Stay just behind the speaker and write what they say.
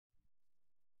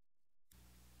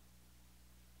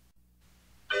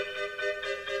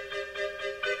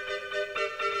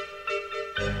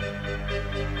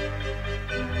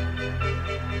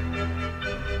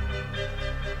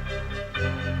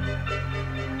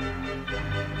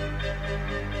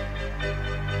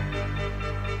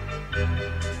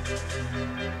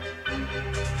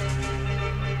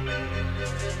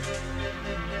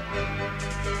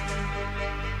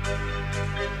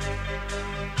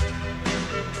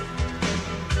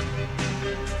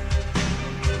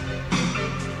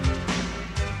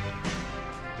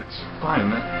fine.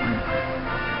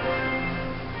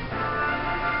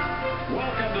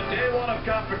 Welcome to day one of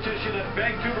competition at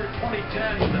Vancouver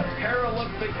 2010, the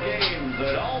Paralympic Games.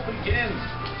 It all begins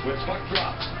with puck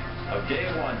drops of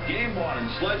game one in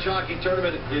Sledge Hockey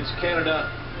tournament. It's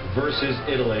Canada versus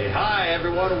Italy. Hi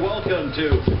everyone, welcome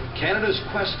to Canada's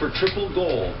quest for triple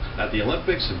gold at the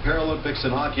Olympics and Paralympics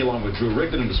in hockey, along with Drew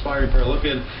Rigden, an aspiring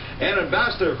Paralympian and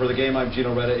ambassador for the game. I'm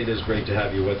Gino Reda. It is great to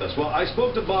have you with us. Well, I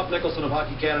spoke to Bob Nicholson of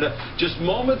Hockey Canada just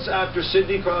moments after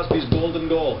Sidney Crosby's golden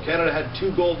goal. Canada had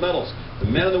 2 gold medals, the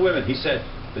men and the women. He said,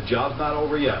 the job's not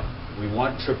over yet. We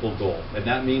want triple gold, and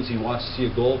that means he wants to see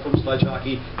a gold from Sledge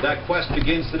Hockey. That quest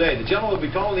begins today. The gentleman will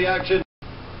be calling the action.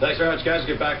 Thanks very much, guys.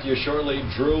 We'll get back to you shortly.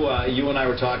 Drew, you and I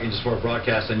were talking just before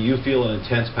broadcast, and you feel an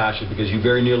intense passion because you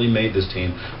very nearly made this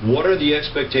team. What are the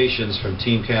expectations from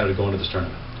Team Canada going to this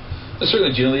tournament?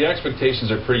 Certainly, Gino, the expectations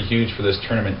are pretty huge for this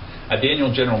tournament. At the annual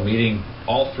general meeting,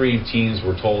 all 3 teams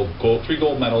were told 3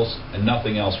 gold medals and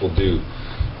nothing else will do.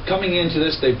 Coming into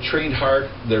this, they've trained hard.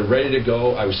 They're ready to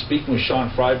go. I was speaking with Sean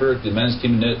Freiberg, the men's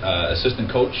team assistant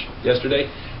coach, yesterday,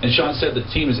 and Sean said the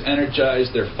team is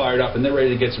energized, they're fired up, and they're ready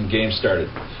to get some games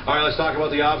started. All right, let's talk about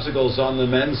the obstacles. On the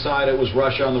men's side, it was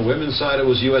Russia. On the women's side, it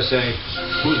was USA.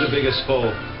 Who's the biggest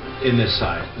foe in this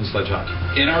side, in sledge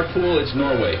hockey? In our pool, it's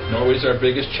Norway. Norway's our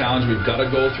biggest challenge. We've got to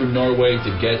go through Norway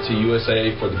to get to USA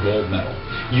for the gold medal.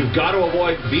 You've got to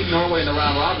avoid beating Norway in the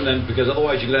round robin then, because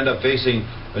otherwise you could end up facing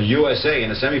a USA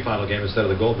in a semifinal game instead of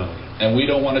the gold medal game. And we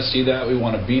don't want to see that. We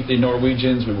want to beat the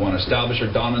Norwegians. We want to establish our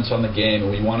dominance on the game,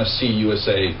 and we want to see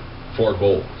USA for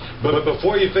gold. But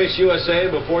before you face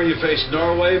USA, before you face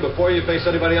Norway, before you face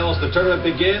anybody else, the tournament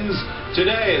begins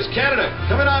today as Canada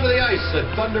coming onto the ice at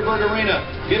Thunderbird Arena,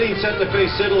 getting set to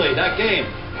face Italy. That game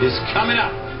is coming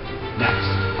up next.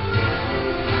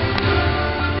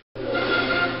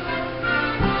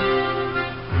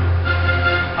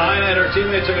 And our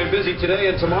teammates are going to be busy today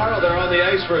and tomorrow. They're on the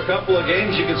ice for a couple of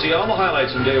games. You can see all the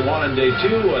highlights from day 1 and day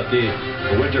 2 at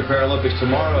the Winter Paralympics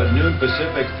tomorrow at noon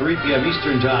Pacific, 3 p.m.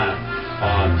 Eastern Time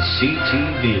on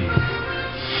CTV.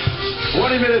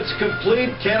 20 minutes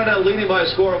complete. Canada leading by a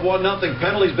score of 1-0.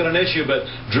 Penalty's been an issue, but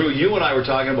Drew, you and I were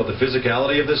talking about the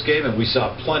physicality of this game, and we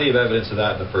saw plenty of evidence of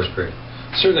that in the first period.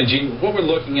 Certainly, Gene. What we're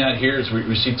looking at here is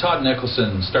we see Todd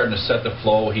Nicholson starting to set the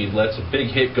flow. He lets a big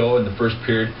hit go in the first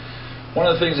period. One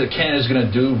of the things that Canada's going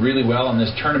to do really well in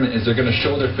this tournament is they're going to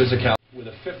show their physicality. With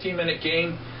a 15-minute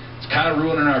game, it's kind of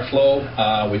ruining our flow.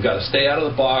 We've got to stay out of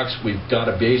the box. We've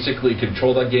got to basically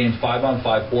control that game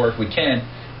 5-on-5, or if we can,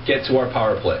 get to our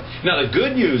power play. Now, the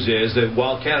good news is that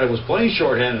while Canada was playing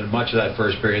shorthanded much of that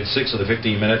first period, 6 of the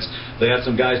 15 minutes, they had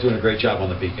some guys doing a great job on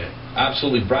the PK.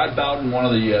 Absolutely. Brad Bowden, one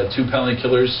of the 2 penalty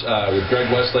killers, with Greg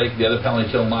Westlake, the other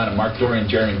penalty killing line, and Mark Dory and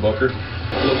Jeremy Booker.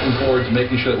 Looking forward to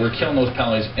making sure that we're killing those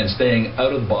penalties, and staying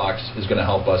out of the box is going to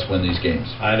help us win these games.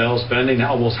 I know, spending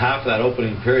almost half of that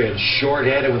opening period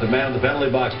short-handed with the man in the penalty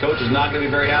box. Coach is not going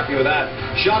to be very happy with that.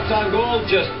 Shots on goal,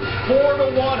 just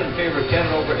 4-1 in favor of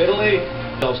Canada over Italy.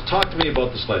 Talk to me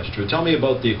about the sledge, Drew. Tell me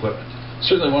about the equipment.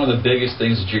 Certainly one of the biggest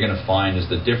things that you're going to find is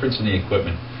the difference in the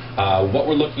equipment. What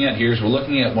we're looking at here is we're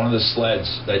looking at one of the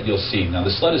sleds that you'll see. Now,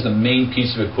 the sled is the main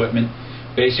piece of equipment.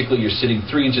 Basically, you're sitting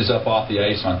 3 inches up off the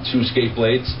ice on 2 skate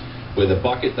blades with a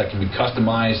bucket that can be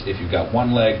customized if you've got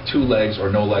 1 leg, 2 legs, or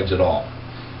no legs at all.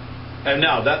 And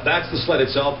now, that's the sled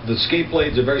itself. The skate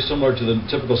blades are very similar to the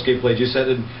typical skate blades you said.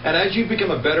 And as you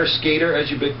become a better skater, as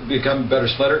you become a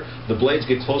better sledder, the blades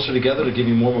get closer together to give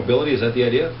you more mobility. Is that the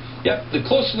idea? Yep. The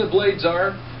closer the blades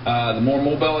are, the more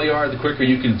mobile you are, the quicker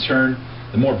you can turn,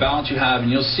 the more balance you have.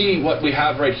 And you'll see what we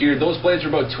have right here. Those blades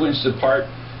are about 2 inches apart.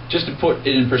 Just to put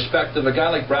it in perspective, a guy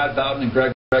like Brad Bowden and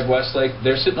Greg Westlake,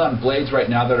 they're sitting on blades right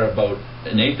now that are about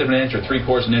 1/8 of an inch or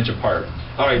 3/4 of an inch apart.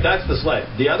 All right, that's the sled.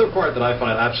 The other part that I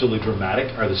find absolutely dramatic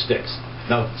are the sticks.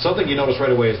 Now, something you notice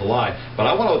right away is the lie, but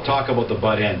I want to talk about the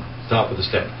butt end, top of the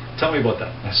stick. Tell me about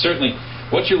that. Certainly.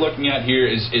 What you're looking at here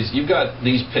is you've got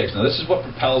these picks. Now, this is what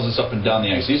propels us up and down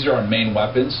the ice. These are our main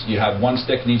weapons. You have 1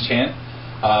 stick in each hand.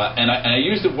 And I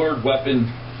use the word weapon,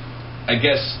 I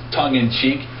guess,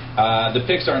 tongue-in-cheek. The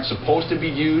picks aren't supposed to be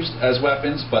used as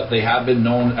weapons, but they have been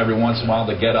known every once in a while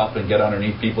to get up and get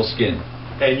underneath people's skin.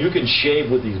 And you can shave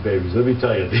with these babies. Let me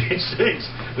tell you,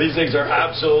 these things are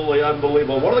absolutely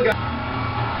unbelievable. What are the guys?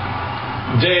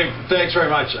 Dave, thanks very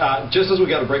much. Just as we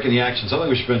got a break in the action, something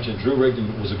we should mention, Drew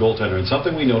Rigden was a goaltender, and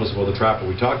something we noticed about the trapper.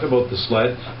 We talked about the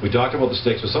sled, we talked about the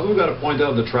sticks, but something we've got to point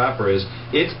out of the trapper is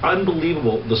it's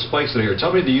unbelievable, the spikes that are here.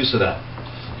 Tell me the use of that.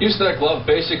 Use of that glove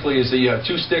basically is that you have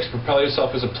 2 sticks, propel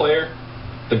yourself as a player.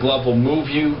 The glove will move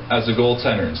you as a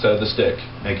goaltender instead of the stick.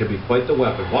 And it can be quite the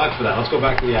weapon. Watch for that. Let's go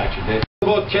back to the action, Dave.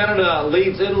 book, Canada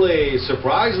leads Italy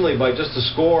surprisingly by just a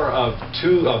score of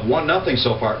 1-0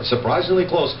 so far. Surprisingly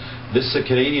close. This is a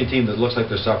Canadian team that looks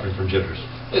like they're suffering from jitters.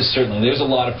 Certainly, there's a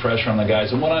lot of pressure on the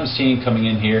guys, and what I'm seeing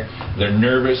coming in here, they're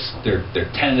nervous, they're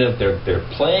tentative, they're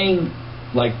playing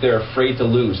like they're afraid to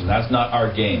lose, and that's not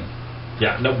our game.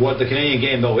 Yeah, no, what the Canadian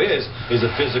game though is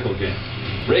a physical game.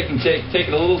 Ray can take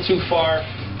it a little too far.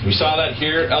 We saw that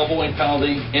here, elbowing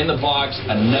penalty in the box,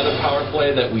 another power play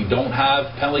that we don't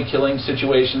have, penalty killing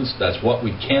situations. That's what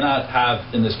we cannot have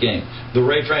in this game. The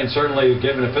Ray train certainly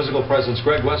given a physical presence.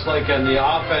 Greg Westlake and the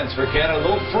offense for Canada a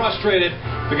little frustrated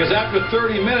because after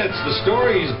 30 minutes, the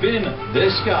story's been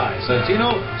this guy,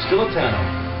 Santino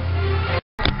Stilatano.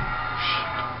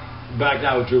 Back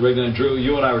now with Drew Rigden. And Drew,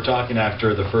 you and I were talking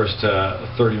after the first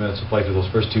 30 minutes of play through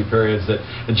those first two periods that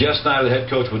Jeff Snyder, the head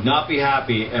coach, would not be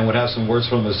happy and would have some words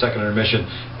from the second intermission.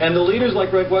 And the leaders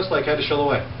like Greg Westlake had to show the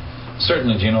way.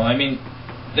 Certainly, Gino. I mean,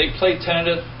 they played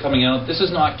tentative coming out. This is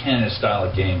not Canada's style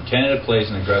of game. Canada plays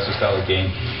an aggressive style of game.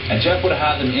 And Jeff would have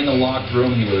had them in the locker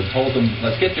room. He would have told them,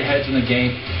 let's get your heads in the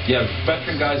game. You have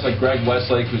veteran guys like Greg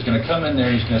Westlake who's going to come in there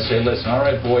and he's going to say, listen, all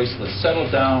right, boys, let's settle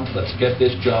down. Let's get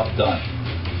this job done.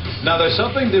 Now, there's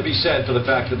something to be said for the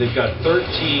fact that they've got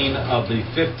 13 of the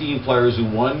 15 players who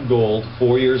won gold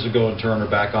 4 years ago in Turner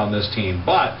back on this team.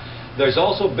 But there's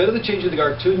also a bit of the change of the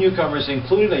guard. Two newcomers,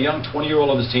 including a young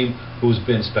 20-year-old on this team who's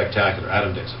been spectacular,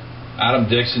 Adam Dixon. Adam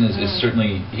Dixon is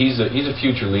certainly, he's a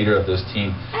future leader of this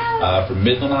team. From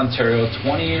Midland, Ontario,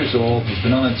 20 years old. He's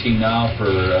been on the team now for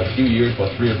a few years,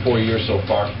 about 3 or 4 years so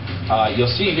far. You'll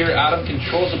see here, Adam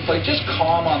controls the play, just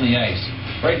calm on the ice.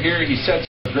 Right here, he sets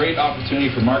a great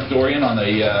opportunity for Mark Dorian on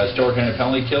the shorthanded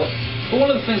penalty kill. But one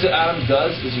of the things that Adam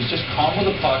does is he's just calm with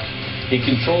the puck. He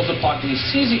controls the puck, and he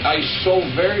sees the ice so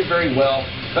very, very well,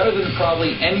 better than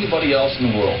probably anybody else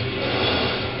in the world.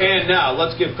 And now,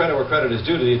 let's give credit where credit is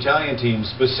due to the Italian team,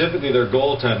 specifically their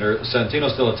goaltender, Santino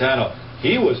Stilatano.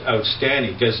 He was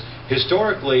outstanding because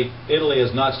historically, Italy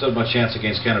has not stood much chance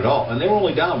against Canada at all. And they were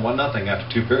only down 1-0 after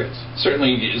 2 periods.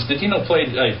 Certainly, Stilatano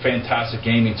played a fantastic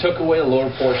game. He took away the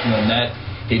lower portion of the net.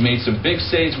 He made some big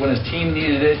saves when his team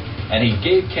needed it. And he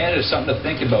gave Canada something to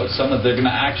think about, something that they're going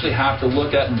to actually have to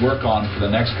look at and work on for the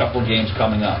next couple of games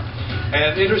coming up.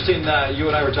 And interesting that you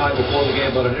and I were talking before the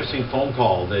game about an interesting phone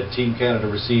call that Team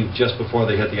Canada received just before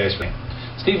they hit the ice rink.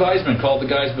 Steve Eisman called the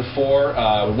guys before,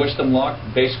 wished them luck,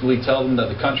 basically tell them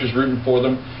that the country's rooting for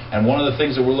them. And one of the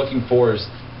things that we're looking for is,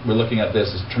 we're looking at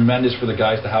this, is tremendous for the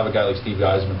guys to have a guy like Steve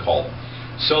Eisman call them.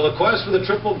 So the quest for the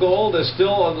triple gold is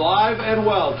still alive and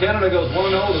well. Canada goes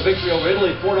 1-0 with a victory over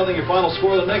Italy, 4-0 your final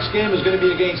score. The next game is going to be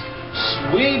against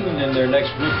Sweden in their next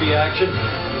Group B action.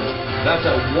 That's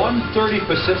at 1:30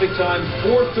 Pacific time,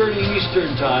 4:30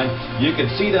 Eastern time. You can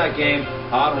see that game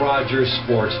on Rogers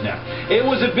Sportsnet. It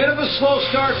was a bit of a slow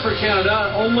start for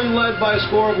Canada, only led by a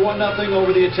score of 1-0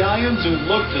 over the Italians, who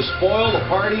looked to spoil the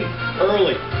party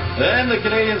early. Then the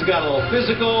Canadians got a little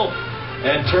physical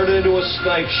and turned it into a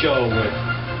snipe show with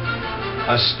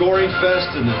a scoring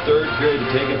fest in the third period to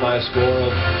take it by a score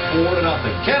of 4-0.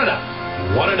 Canada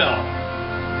 1-0.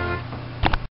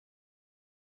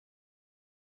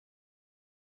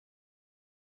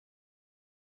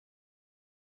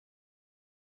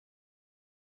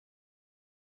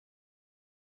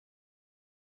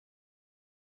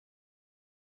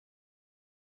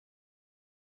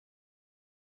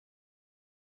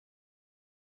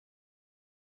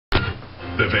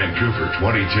 The Vancouver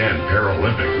 2010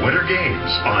 Paralympic Winter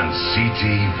Games on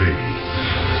CTV.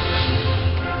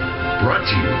 Brought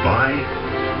to you by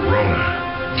Rona,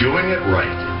 doing it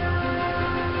right.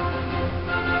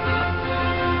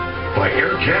 By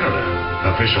Air Canada,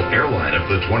 official airline of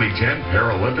the 2010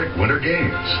 Paralympic Winter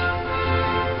Games.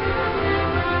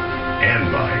 And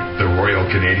by the Royal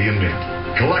Canadian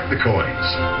Mint. Collect the coins,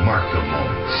 mark the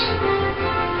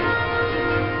moments.